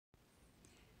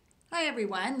Hi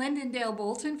everyone, Lyndon Dale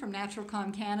Bolton from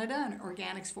Naturalcom Canada and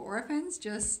Organics for Orphans.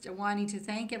 Just wanting to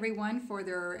thank everyone for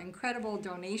their incredible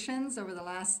donations over the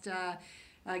last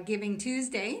Giving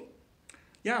Tuesday.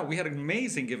 Yeah, we had an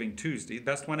amazing Giving Tuesday,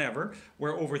 best one ever,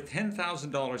 where over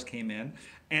 $10,000 came in.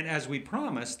 And as we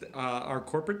promised, our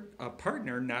corporate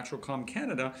partner, Naturalcom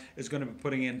Canada, is going to be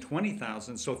putting in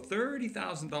 $20,000. So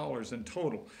 $30,000 in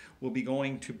total will be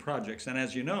going to projects. And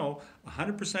as you know,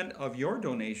 100% of your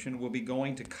donation will be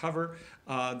going to cover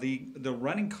the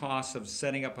running costs of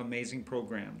setting up amazing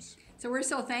programs. So we're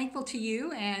so thankful to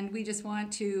you, and we just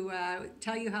want to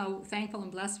tell you how thankful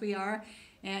and blessed we are.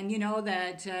 And you know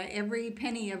that every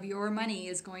penny of your money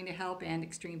is going to help end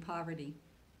extreme poverty.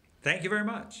 Thank you very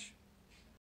much.